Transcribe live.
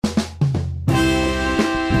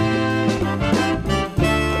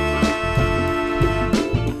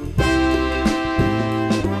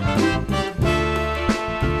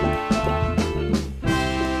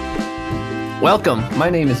Welcome. My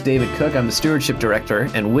name is David Cook. I'm the Stewardship Director,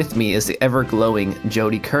 and with me is the ever-glowing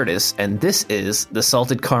Jody Curtis, and this is the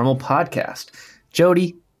Salted Caramel Podcast.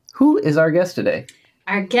 Jody, who is our guest today?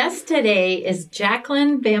 Our guest today is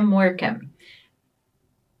Jacqueline Van Workum.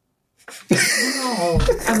 Oh,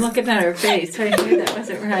 I'm looking at her face. I knew that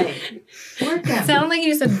wasn't right. Workum. Sound like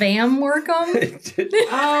you said Van Workum?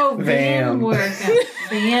 Oh, Van Workum.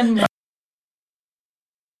 Van Workum.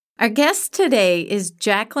 Our guest today is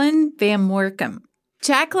Jacqueline Van Workum.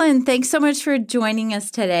 Jacqueline, thanks so much for joining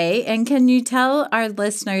us today. And can you tell our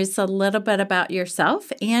listeners a little bit about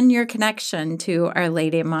yourself and your connection to Our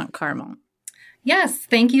Lady of Mount Carmel? Yes,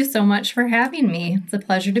 thank you so much for having me. It's a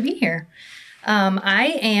pleasure to be here.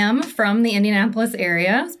 I am from the Indianapolis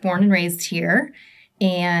area. I was born and raised here.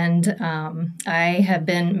 And I have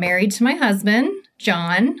been married to my husband,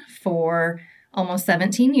 John, for almost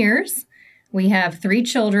 17 years. We have 3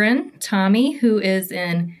 children, Tommy, who is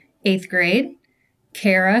in 8th grade,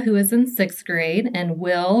 Kara, who is in 6th grade, and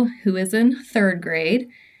Will, who is in 3rd grade.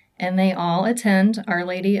 And they all attend Our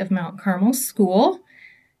Lady of Mount Carmel School.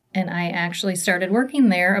 And I actually started working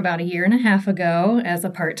there about a year and a half ago as a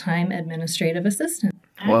part-time administrative assistant.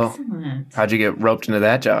 Well, Excellent. how'd you get roped into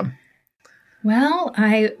that job? Well,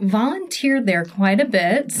 I volunteered there quite a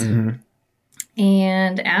bit. Mm-hmm.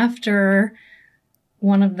 And after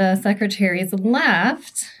one of the secretaries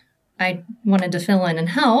left, I wanted to fill in and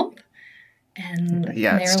help. And they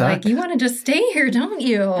were like, you want to just stay here, don't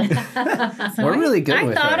you? So We're really good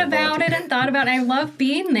with I thought that, about it and thought about it. I love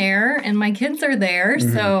being there, and my kids are there.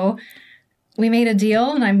 Mm-hmm. So we made a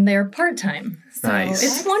deal, and I'm there part-time. So nice.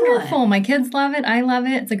 It's wonderful. My kids love it. I love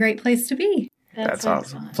it. It's a great place to be. That's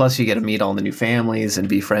awesome. Plus, you get to meet all the new families and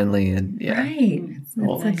be friendly. And yeah. Right. It's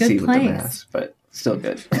a good place. With the mass, but still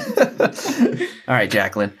good. All right,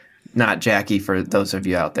 Jacqueline. Not Jackie for those of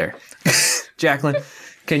you out there. Jacqueline,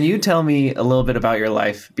 can you tell me a little bit about your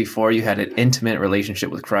life before you had an intimate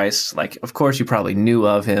relationship with Christ? Like, of course, you probably knew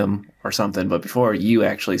of him or something, but before you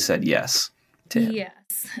actually said yes to him.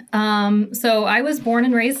 Yes. So I was born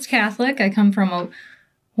and raised Catholic. I come from a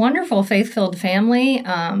wonderful faith-filled family.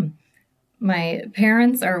 My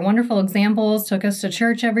parents are wonderful examples, took us to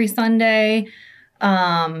church every Sunday.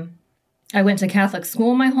 I went to Catholic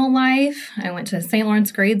school my whole life. I went to St.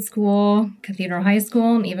 Lawrence Grade School, Cathedral High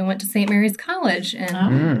School, and even went to St. Mary's College in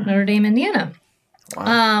Notre Dame, Indiana.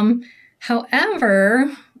 Wow.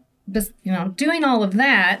 However, just, doing all of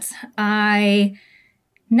that, I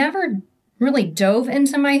never really dove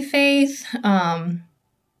into my faith.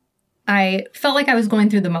 I felt like I was going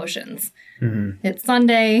through the motions. Mm-hmm. It's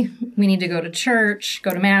Sunday. We need to go to church,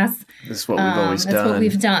 go to Mass. This is what we've always done. That's what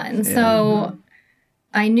we've done. Yeah. So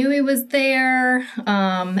I knew he was there,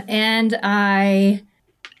 and I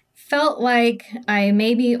felt like I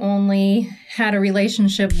maybe only had a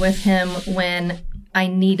relationship with him when I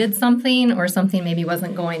needed something or something maybe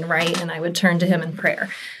wasn't going right, and I would turn to him in prayer.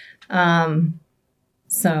 But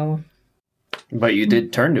you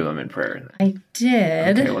did turn to him in prayer. I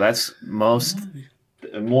did. Okay, well, that's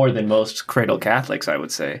more than most cradle Catholics, I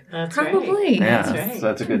would say. That's probably. Right. Yeah, that's right. So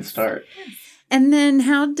that's a good start. And then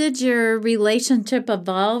how did your relationship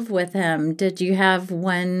evolve with him? Did you have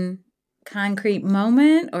one concrete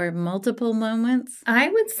moment or multiple moments? I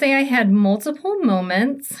would say I had multiple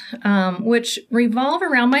moments, which revolve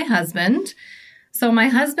around my husband. So my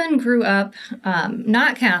husband grew up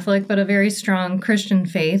not Catholic, but a very strong Christian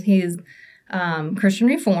faith. He's Christian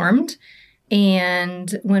Reformed.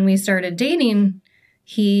 And when we started dating,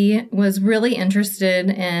 he was really interested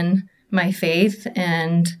in my faith,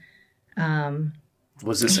 and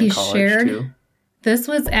was this in college too? This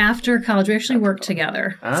was after college. We actually worked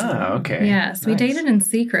together. Ah, okay. Yes, nice. We dated in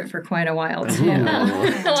secret for quite a while too.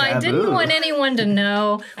 Well, I didn't want anyone to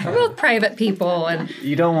know. We're both private people, and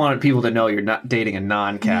you don't want people to know you're not dating a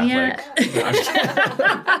non-Catholic. Yeah.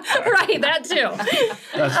 Right, that too.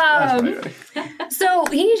 That's so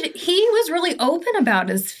he was really open about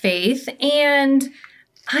his faith, and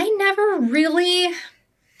I never really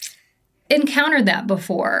encountered that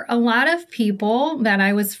before. A lot of people that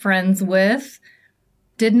I was friends with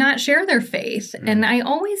did not share their faith. And I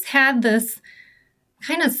always had this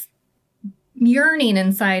kind of yearning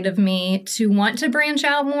inside of me to want to branch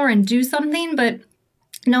out more and do something, but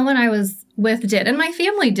no one I was with did. And my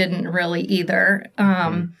family didn't really either.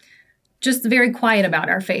 Just very quiet about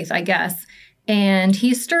our faith, I guess. And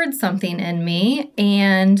he stirred something in me.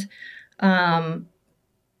 And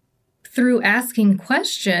through asking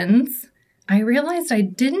questions, I realized I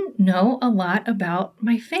didn't know a lot about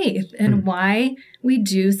my faith and why we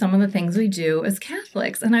do some of the things we do as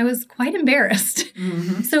Catholics. And I was quite embarrassed.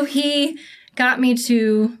 Mm-hmm. So he got me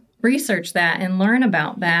to research that and learn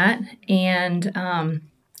about that. And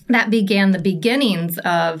that began the beginnings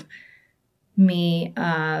of me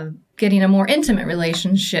getting a more intimate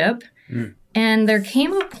relationship. And there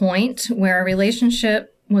came a point where our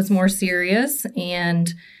relationship was more serious,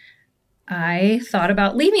 and I thought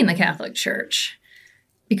about leaving the Catholic Church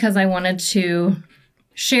because I wanted to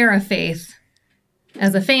share a faith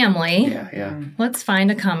as a family. Yeah. Let's find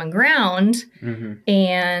a common ground.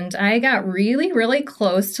 And I got really, really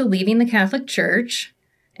close to leaving the Catholic Church,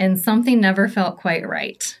 and something never felt quite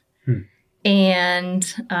right. And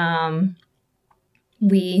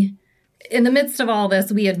we, in the midst of all this,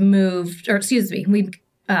 we had moved, we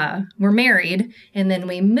were married, and then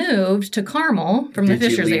we moved to Carmel from the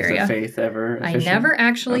Fishers Did you leave area. the faith ever? I never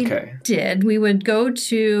actually did. We would go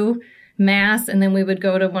to Mass, and then we would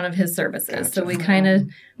go to one of his services. Gotcha. So we kind of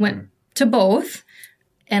went to both.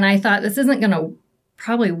 And I thought, this isn't going to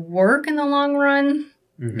probably work in the long run.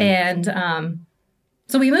 And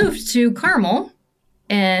so we moved to Carmel,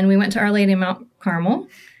 and we went to Our Lady of Mount Carmel.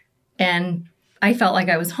 And I felt like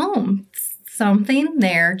I was home. Something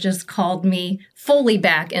there just called me fully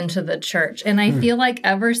back into the church. And I feel like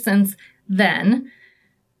ever since then,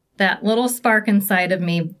 that little spark inside of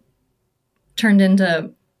me turned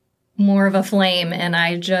into more of a flame, and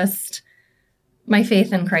my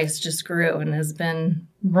faith in Christ just grew and has been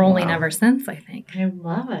rolling ever since, I think. I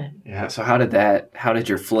love it. Yeah. So how did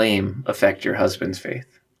your flame affect your husband's faith?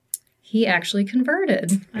 He actually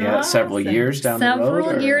converted. Yeah, several years down the road?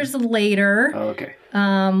 Several years later. Oh, okay.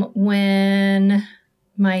 When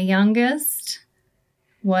my youngest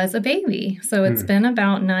was a baby. So it's been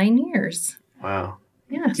about 9 years. Wow.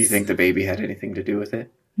 Yes. Do you think the baby had anything to do with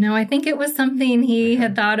it? No, I think it was something he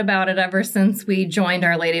had thought about it ever since we joined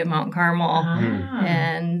Our Lady of Mount Carmel.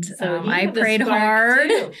 And So I prayed hard.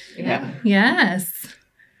 Too. Yeah. Yes.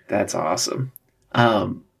 That's awesome.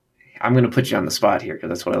 I'm going to put you on the spot here because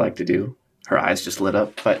that's what I like to do. Her eyes just lit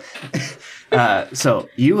up. But so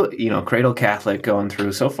you cradle Catholic going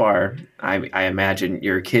through so far, I imagine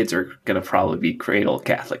your kids are going to probably be cradle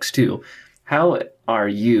Catholics too. How are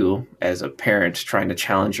you as a parent trying to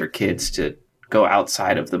challenge your kids to go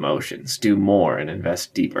outside of the motions, do more and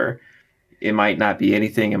invest deeper? It might not be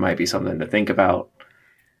anything. It might be something to think about.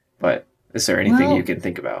 But is there anything you can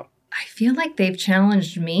think about? I feel like they've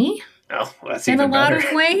challenged me. Oh, that's in even a lot better.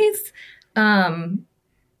 of ways.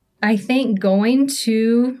 I think going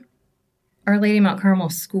to Our Lady of Mount Carmel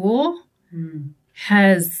School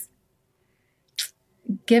has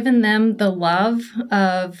given them the love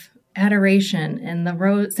of adoration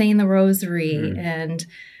and saying the rosary and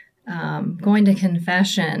going to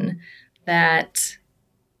confession, that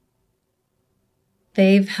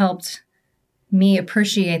they've helped me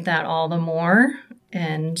appreciate that all the more.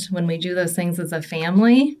 And when we do those things as a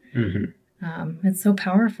family, it's so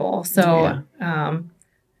powerful. So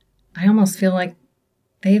I almost feel like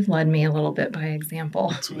they've led me a little bit by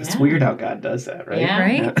example. It's weird how God does that, right? Yeah.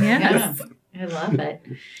 Right? Yes. I love it.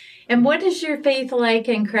 And what is your faith like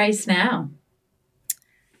in Christ now?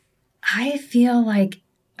 I feel like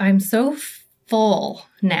I'm so full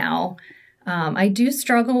now. I do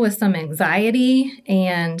struggle with some anxiety,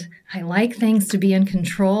 and I like things to be in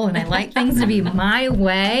control, and I like things to be my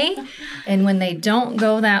way. And when they don't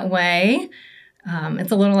go that way,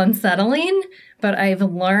 it's a little unsettling. But I've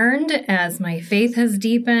learned as my faith has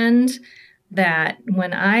deepened that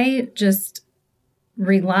when I just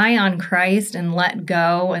rely on Christ and let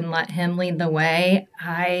go and let Him lead the way,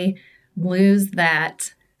 I lose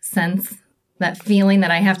that sense, that feeling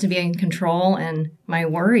that I have to be in control, and my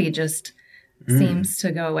worry just seems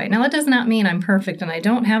to go away. Now, that does not mean I'm perfect and I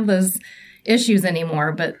don't have those issues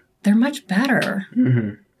anymore, but they're much better.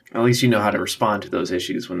 At least you know how to respond to those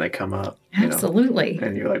issues when they come up. Absolutely.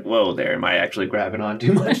 And you're like, whoa there, am I actually grabbing on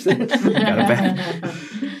too much there? Gotta back.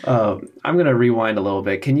 I'm going to rewind a little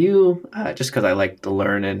bit. Can you, just because I like to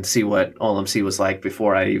learn and see what OLMC was like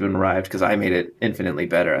before I even arrived, because I made it infinitely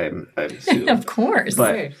better, I assume. Of course.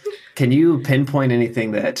 But can you pinpoint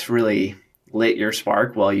anything that really lit your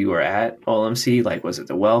spark while you were at OLMC? Like, was it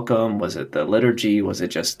the welcome? Was it the liturgy? Was it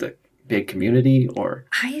just the big community? Or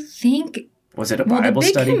I think... Was it a Bible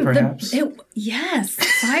study, perhaps? Yes,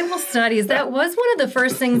 Bible studies. That was one of the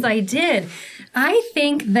first things I did. I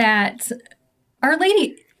think that Our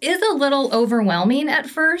Lady is a little overwhelming at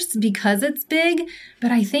first because it's big,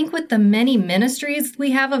 but I think with the many ministries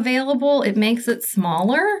we have available, it makes it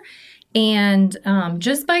smaller. And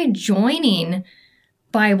just by joining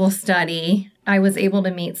Bible study, I was able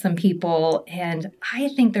to meet some people, and I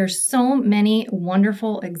think there's so many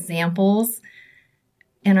wonderful examples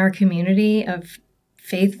in our community of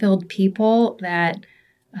faith-filled people that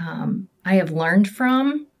I have learned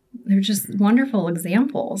from they're just wonderful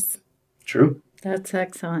examples. True. That's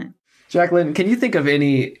excellent. Jacqueline, can you think of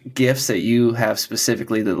any gifts that you have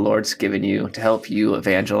specifically that the Lord's given you to help you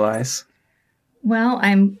evangelize? Well,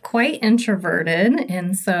 I'm quite introverted,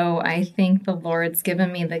 and so I think the Lord's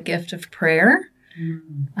given me the gift of prayer.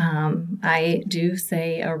 I do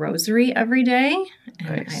say a rosary every day,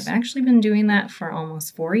 and Nice. I've actually been doing that for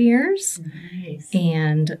almost 4 years. Nice.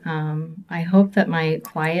 And I hope that my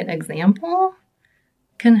quiet example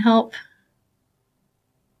can help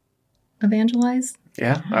evangelize.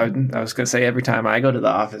 Yeah, I was going to say every time I go to the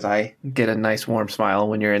office, I get a nice warm smile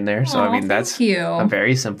when you're in there. So, I Aw, mean, that's thank you. a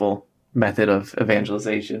very simple method of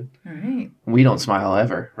evangelization. All right. We don't smile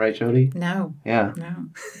ever, right, Jody? No, Yeah. no.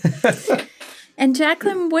 And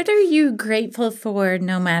Jacqueline, what are you grateful for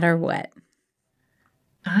no matter what?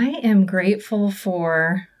 I am grateful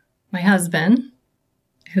for my husband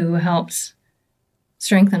who helped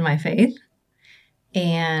strengthen my faith.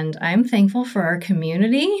 And I'm thankful for our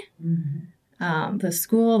community, the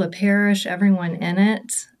school, the parish, everyone in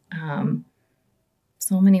it.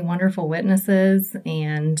 So many wonderful witnesses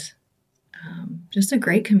and just a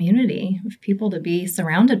great community of people to be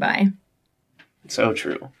surrounded by. So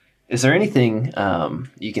true. Is there anything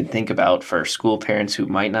you can think about for school parents who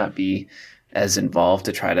might not be as involved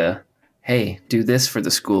to try to, hey, do this for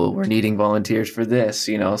the school. We're needing volunteers for this.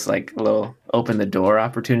 You know, it's like a little open the door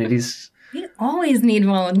opportunities. We always need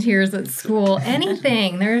volunteers at school.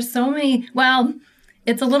 Anything. There's so many. Well,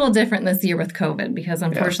 it's a little different this year with COVID because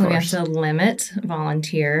unfortunately we have to limit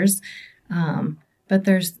volunteers. But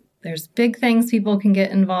there's big things people can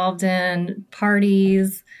get involved in,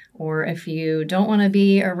 parties, or if you don't want to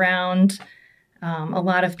be around a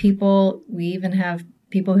lot of people, we even have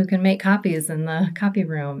people who can make copies in the copy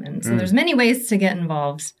room. And so there's many ways to get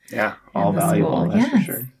involved. Yeah, all in the valuable, school. that's for Yes.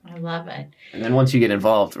 sure. I love it. And then once you get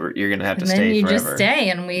involved, you're going to have to And stay then you forever. just stay,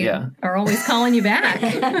 and we are always calling you back.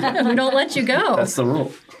 We don't let you go. That's the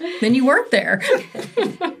rule. Then you work there.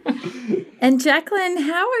 And Jacqueline,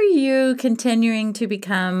 how are you continuing to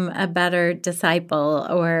become a better disciple,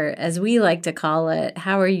 or as we like to call it,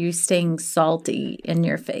 how are you staying salty in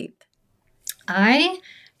your faith? I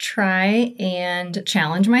try and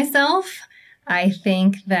challenge myself. I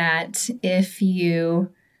think that if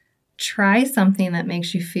you try something that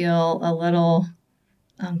makes you feel a little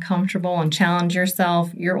uncomfortable and challenge yourself,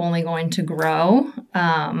 you're only going to grow.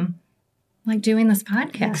 Like doing this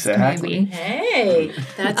podcast, Exactly. maybe. Hey,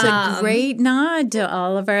 that's a great nod to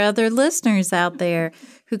all of our other listeners out there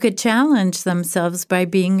who could challenge themselves by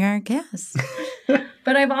being our guests.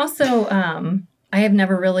 But I've also, I have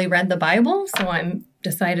never really read the Bible, so I'm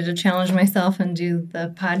decided to challenge myself and do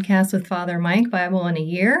the podcast with Father Mike, Bible in a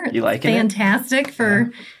Year. You liking it? Fantastic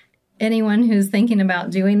for anyone who's thinking about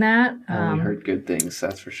doing that. We heard good things,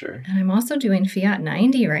 that's for sure. And I'm also doing Fiat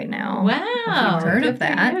 90 right now. Wow. If you've heard of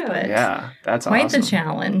that, but Yeah, that's quite awesome. the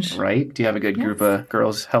challenge. Right? Do you have a good group of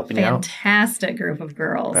girls helping you out? Fantastic group of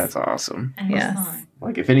girls. That's awesome. Yes.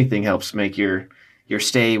 Like if anything helps make your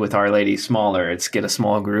stay with Our Lady smaller, it's get a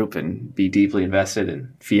small group and be deeply invested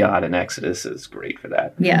in Fiat and Exodus is great for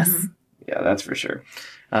that. Yes. Yeah, that's for sure.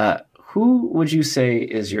 Who would you say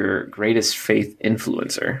is your greatest faith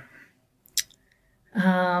influencer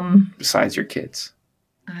besides your kids?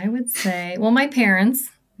 I would say, well, my parents,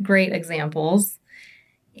 great examples,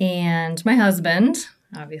 and my husband,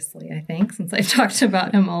 obviously, I think, since I've talked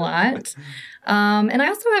about him a lot. And I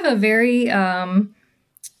also have a very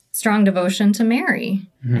strong devotion to Mary.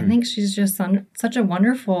 I think she's just such a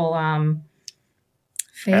wonderful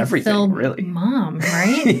faith-filled really. mom,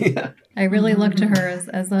 right? Yeah. I really look to her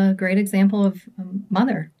as a great example of a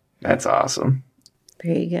mother. That's awesome.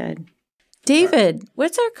 Very good. David,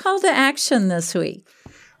 what's our call to action this week?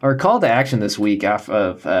 Our call to action this week off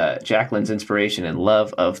of Jacqueline's inspiration and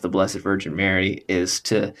love of the Blessed Virgin Mary is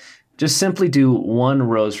to just simply do one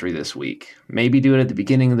rosary this week. Maybe do it at the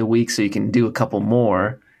beginning of the week so you can do a couple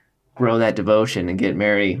more, grow that devotion, and get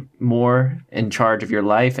Mary more in charge of your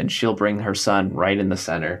life, and she'll bring her son right in the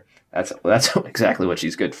center. That's exactly what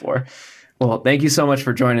she's good for. Well, thank you so much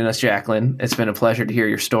for joining us, Jacqueline. It's been a pleasure to hear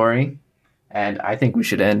your story, and I think we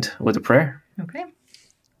should end with a prayer. Okay.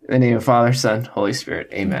 In the name of Father, Son, Holy Spirit.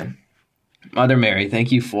 Amen. Mother Mary,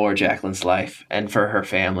 thank you for Jacqueline's life and for her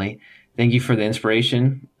family. Thank you for the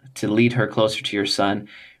inspiration to lead her closer to your son.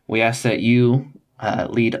 We ask that you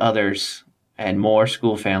lead others and more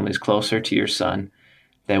school families closer to your son,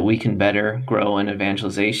 that we can better grow in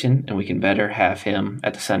evangelization and we can better have him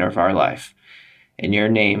at the center of our life. In your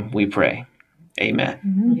name we pray. Amen.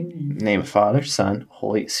 In the name of Father, Son,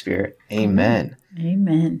 Holy Spirit. Amen.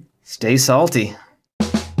 Amen. Stay salty.